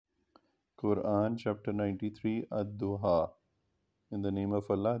Quran chapter 93 Ad-Dhuha. In the name of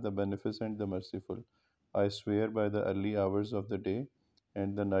Allah, the Beneficent, the Merciful. I swear by the early hours of the day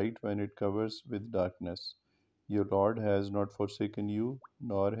and the night when it covers with darkness. Your Lord has not forsaken you,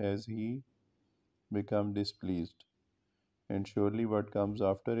 nor has He become displeased. And surely what comes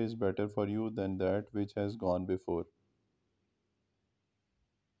after is better for you than that which has gone before.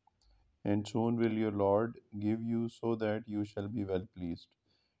 And soon will your Lord give you so that you shall be well pleased.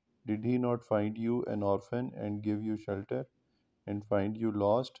 Did He not find you an orphan and give you shelter? And find you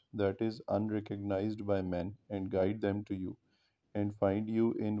lost, that is, unrecognized by men, and guide them to you, and find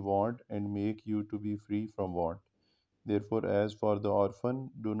you in want, and make you to be free from want. Therefore, as for the orphan,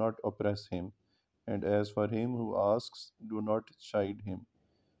 do not oppress him, and as for him who asks, do not chide him,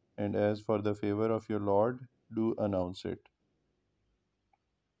 and as for the favor of your Lord, do announce it.